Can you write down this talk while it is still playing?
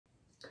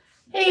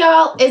Hey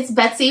y'all, it's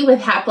Betsy with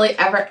Happily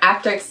Ever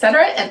After,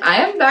 etc. And I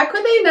am back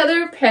with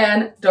another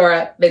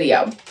Pandora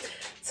video.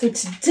 So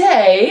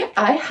today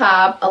I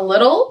have a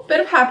little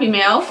bit of happy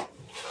mail,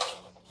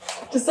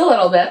 just a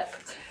little bit.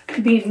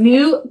 The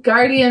new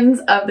Guardians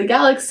of the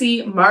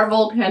Galaxy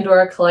Marvel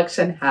Pandora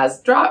collection has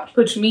dropped,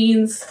 which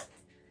means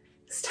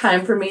it's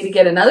time for me to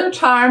get another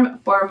charm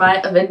for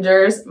my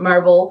Avengers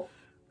Marvel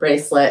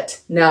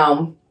bracelet.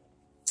 Now,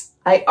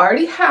 I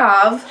already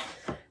have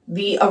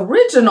the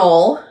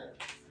original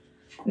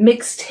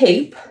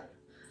mixtape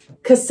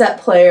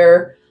cassette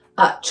player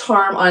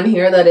charm on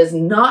here that is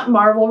not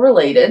Marvel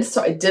related,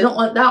 so I didn't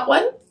want that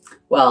one.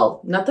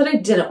 Well, not that I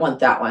didn't want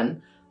that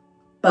one,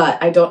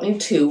 but I don't need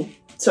two.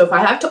 So if I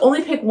have to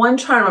only pick one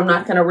charm, I'm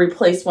not going to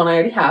replace one I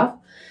already have.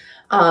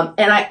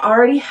 And I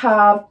already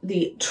have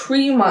the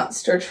Tree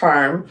Monster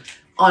charm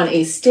on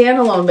a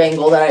standalone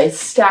bangle that I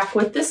stack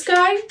with this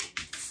guy.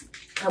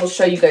 I will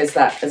show you guys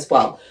that as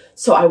well.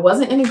 So I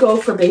wasn't going to go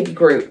for Baby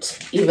Groot,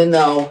 even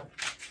though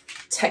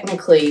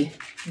technically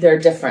they're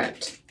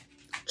different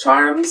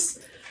charms,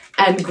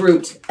 and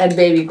Groot and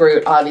Baby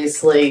Groot,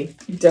 obviously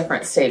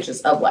different stages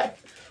of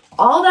life.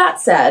 All that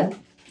said,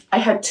 I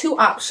had two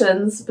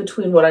options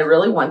between what I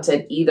really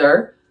wanted,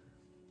 either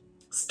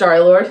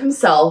Star-Lord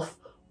himself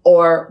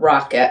or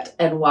Rocket.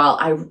 And while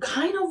I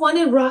kind of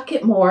wanted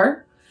Rocket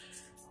more,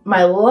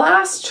 my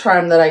last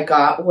charm that I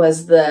got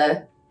was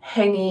the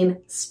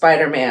hanging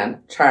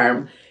Spider-Man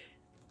charm.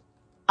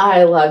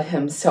 I love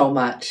him so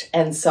much.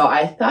 And so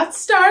I thought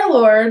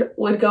Star-Lord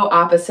would go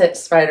opposite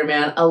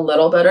Spider-Man a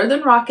little better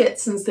than Rocket,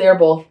 since they are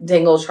both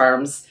Dangle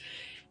charms.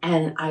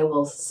 And I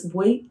will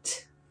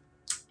wait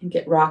and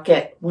get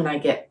Rocket when I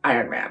get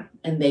Iron Man,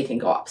 and they can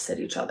go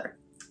opposite each other.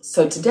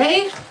 So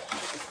today,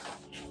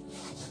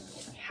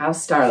 I have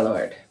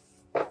Star-Lord.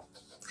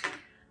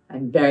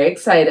 I'm very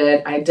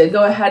excited. I did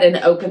go ahead and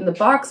open the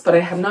box, but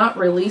I have not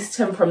released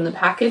him from the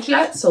package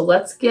yet. So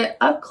let's get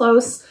up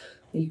close.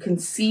 You can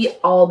see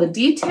all the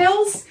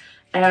details,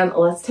 and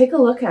let's take a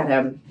look at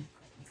him.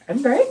 I'm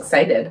very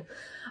excited.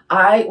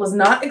 I was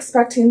not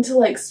expecting to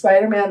like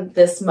Spider-Man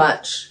this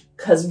much,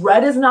 because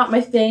red is not my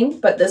thing,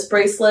 but this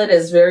bracelet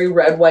is very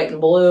red, white, and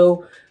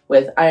blue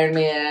with Iron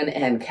Man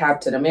and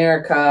Captain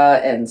America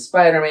and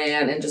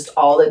Spider-Man and just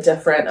all the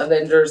different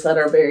Avengers that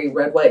are very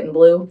red, white, and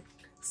blue.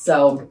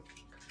 So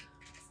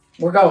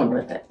we're going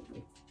with it.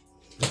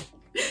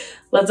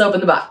 Let's open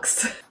the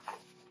box.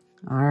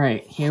 All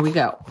right, here we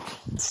go.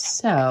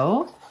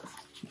 So,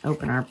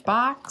 open our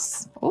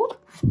box. Oh,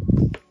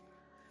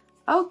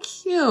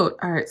 cute.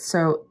 All right,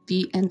 so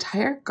the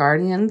entire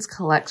Guardians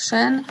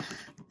collection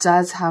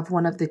does have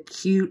one of the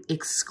cute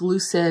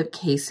exclusive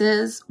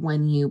cases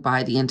when you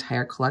buy the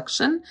entire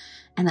collection,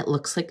 and it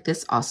looks like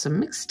this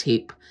awesome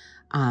mixtape.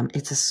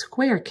 It's a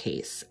square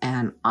case,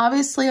 and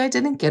obviously I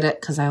didn't get it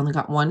because I only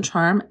got one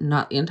charm,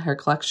 not the entire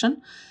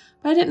collection,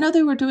 but I didn't know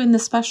they were doing the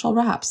special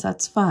wraps.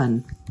 That's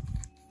fun.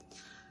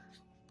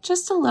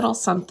 Just a little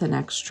something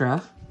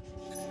extra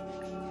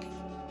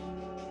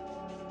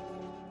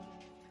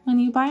when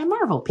you buy a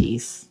Marvel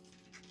piece.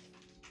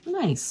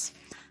 Nice.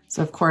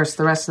 So of course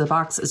the rest of the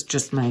box is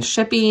just my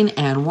shipping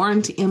and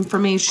warranty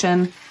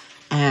information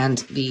and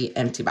the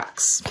empty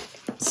box.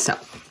 So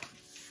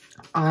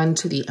on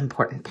to the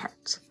important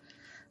part,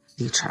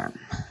 the charm.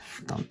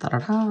 Dun, dun,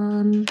 dun,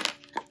 dun.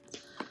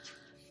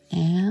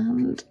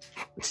 And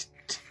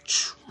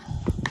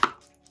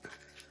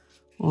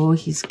oh,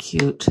 he's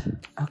cute.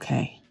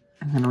 Okay.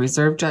 I'm going to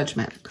reserve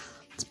judgment.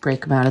 Let's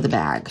break him out of the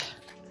bag.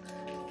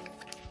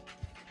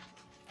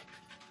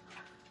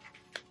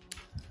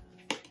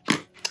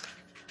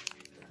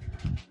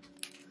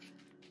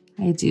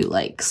 I do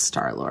like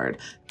Star-Lord.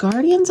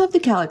 Guardians of the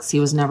Galaxy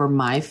was never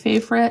my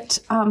favorite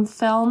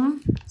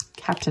film.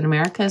 Captain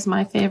America is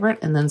my favorite,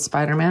 and then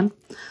Spider-Man,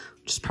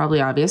 which is probably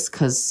obvious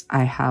because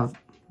I have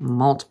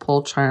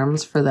multiple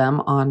charms for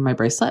them on my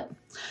bracelet.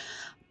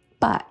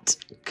 But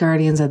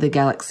Guardians of the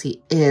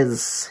Galaxy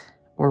is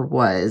or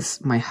was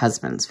my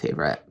husband's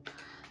favorite.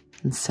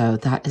 And so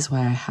that is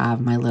why I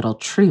have my little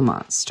tree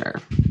monster.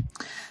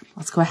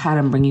 Let's go ahead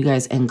and bring you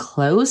guys in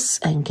close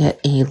and get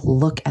a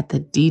look at the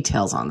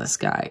details on this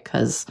guy,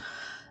 because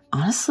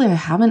honestly, I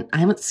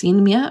haven't seen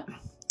him yet.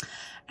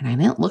 And I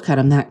didn't look at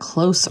him that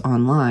close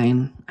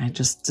online. I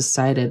just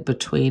decided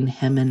between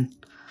him and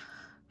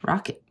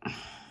Rocket.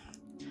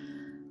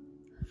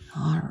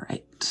 All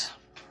right.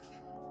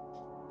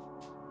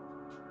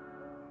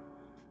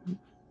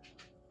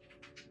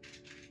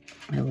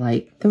 I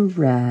like the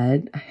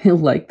red. I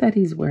like that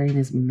he's wearing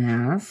his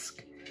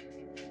mask.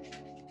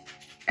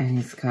 And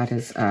he's got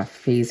his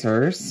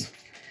phasers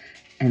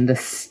and the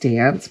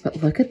stance.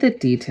 But look at the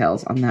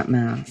details on that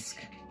mask.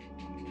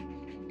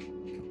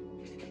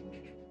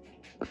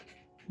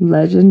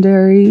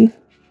 Legendary.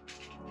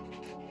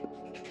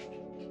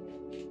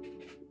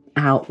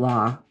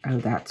 Outlaw. Oh,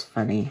 that's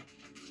funny.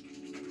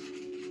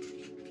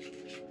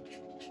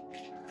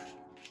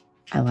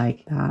 I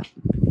like that.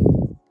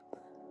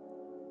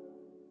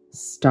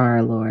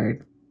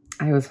 Star-Lord.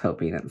 I was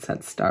hoping it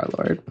said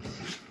Star-Lord.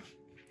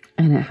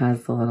 And it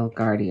has the little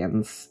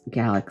Guardians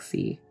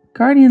Galaxy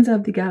Guardians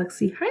of the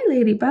Galaxy. Hi,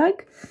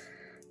 Ladybug.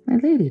 My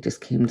lady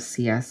just came to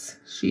see us.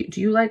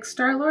 Do you like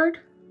Star-Lord?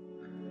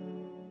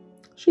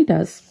 She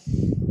does.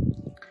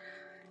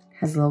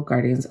 Has a little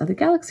Guardians of the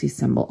Galaxy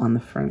symbol on the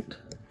front.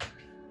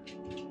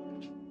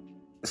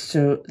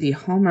 So the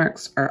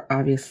hallmarks are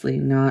obviously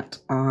not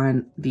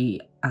on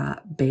the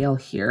bail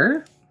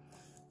here.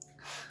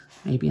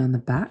 Maybe on the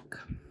back.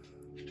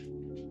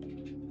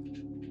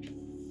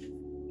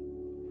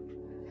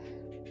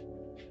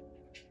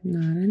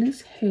 Not in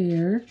his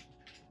hair.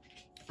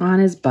 On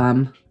his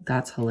bum.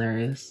 That's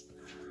hilarious.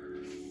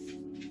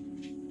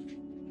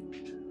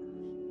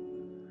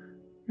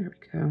 There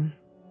we go.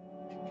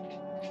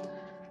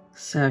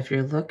 So if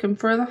you're looking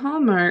for the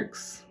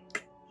hallmarks,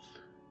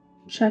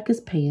 check his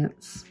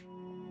pants.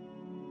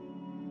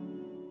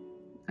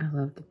 I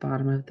love the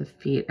bottom of the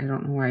feet. I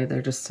don't know why,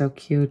 they're just so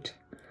cute.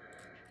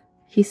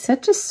 He's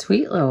such a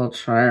sweet little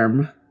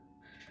charm.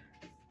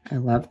 I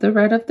love the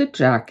red of the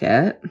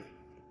jacket.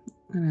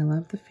 And I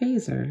love the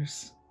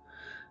phasers.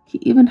 He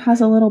even has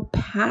a little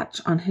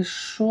patch on his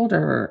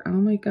shoulder. Oh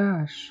my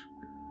gosh.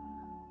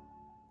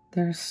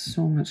 There's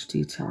so much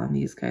detail on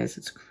these guys.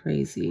 It's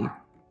crazy.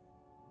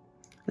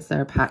 Is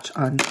there a patch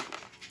on?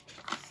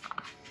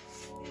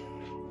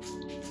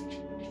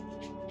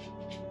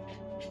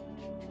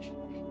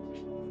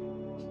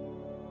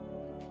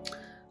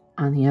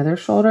 On the other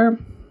shoulder,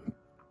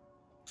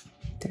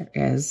 there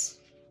is,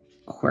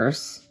 of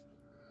course.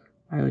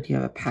 Why would you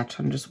have a patch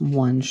on just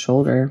one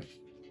shoulder?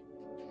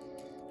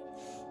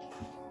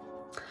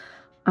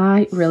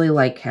 I really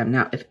like him.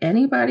 Now, if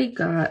anybody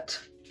got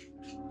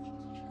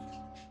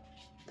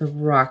the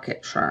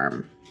rocket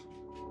charm,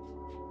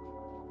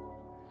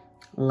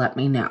 let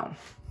me know.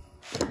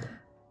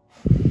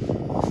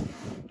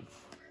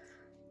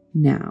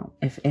 Now,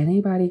 if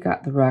anybody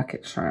got the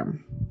rocket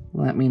charm,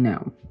 let me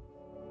know.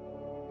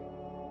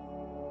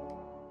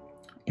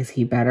 Is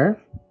he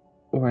better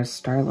or is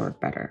Star-Lord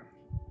better?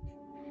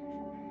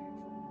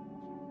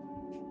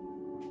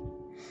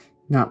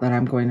 Not that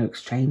I'm going to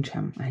exchange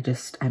him.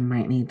 I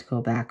might need to go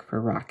back for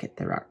Rocket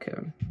the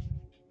Raccoon.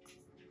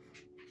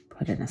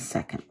 Put in a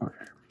second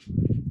order.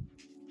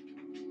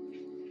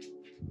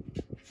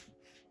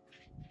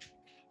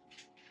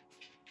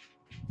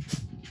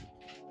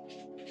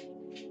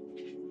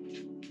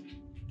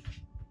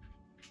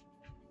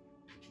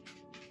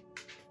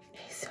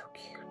 He's so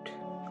cute.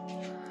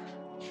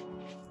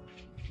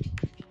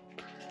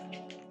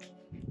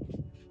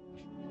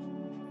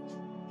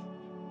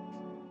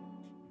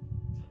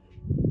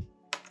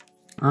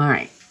 All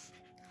right,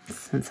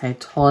 since I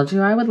told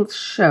you I would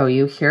show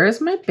you, here is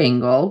my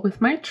bangle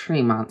with my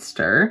tree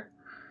monster.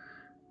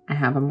 I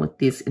have them with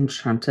these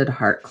enchanted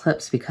heart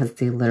clips because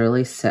they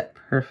literally sit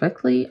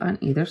perfectly on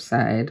either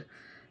side.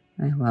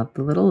 And I love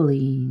the little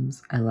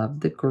leaves. I love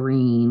the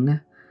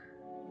green.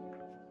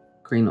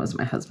 Green was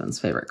my husband's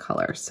favorite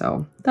color,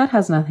 so that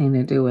has nothing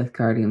to do with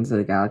Guardians of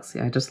the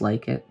Galaxy. I just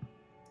like it.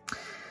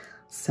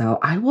 So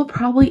I will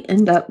probably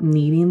end up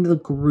needing the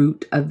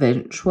Groot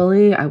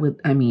eventually.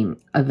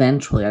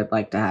 Eventually I'd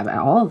like to have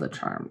all the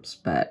charms,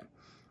 but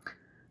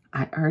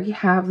I already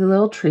have the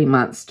little tree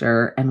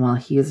monster. And while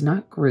he is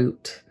not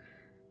Groot,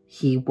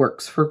 he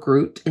works for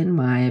Groot in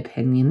my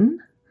opinion.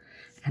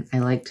 And I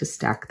like to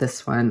stack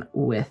this one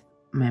with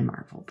my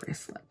Marvel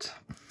bracelet.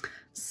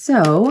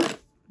 So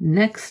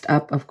next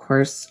up, of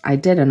course, I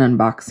did an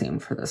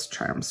unboxing for this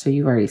charm, so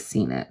you've already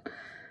seen it.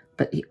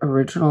 But the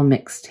original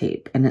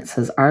mixtape, and it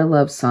says Our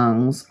Love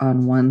Songs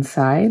on one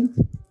side,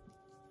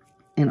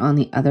 and on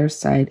the other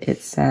side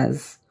it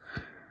says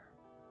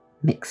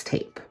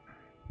mixtape.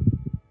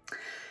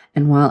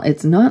 And while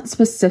it's not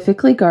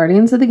specifically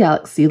Guardians of the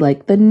Galaxy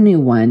like the new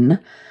one,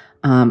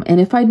 and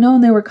if I'd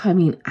known they were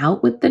coming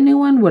out with the new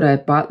one, would I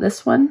have bought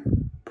this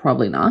one?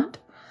 Probably not.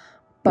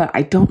 But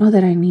I don't know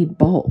that I need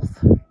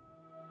both.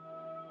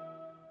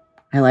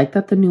 I like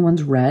that the new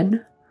one's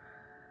red.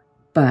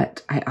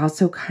 But I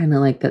also kind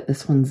of like that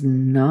this one's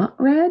not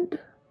red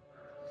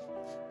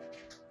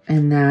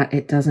and that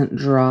it doesn't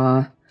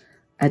draw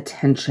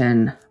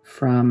attention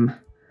from,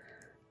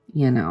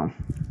 you know,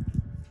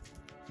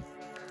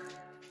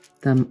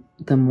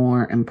 the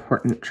more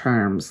important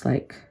charms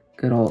like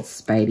good old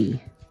Spidey. You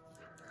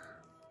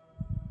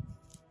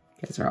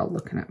guys are all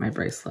looking at my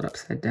bracelet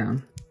upside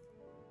down.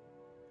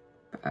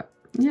 But,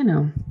 you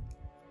know.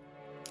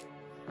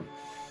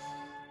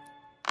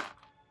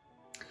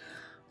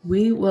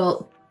 We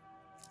will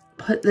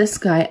put this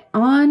guy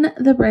on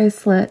the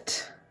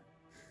bracelet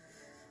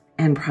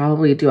and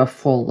probably do a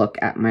full look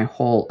at my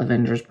whole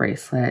Avengers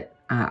bracelet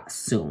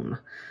soon.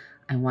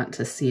 I want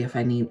to see if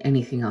I need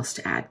anything else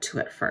to add to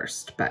it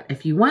first. But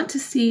if you want to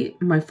see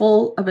my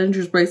full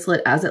Avengers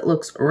bracelet as it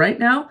looks right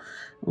now,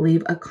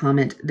 leave a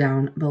comment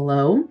down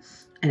below.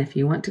 And if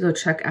you want to go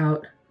check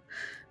out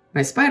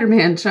my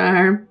Spider-Man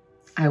charm,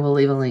 I will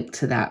leave a link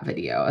to that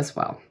video as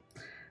well.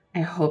 I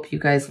hope you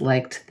guys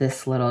liked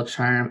this little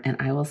charm, and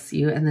I will see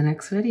you in the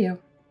next video.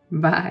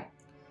 Bye.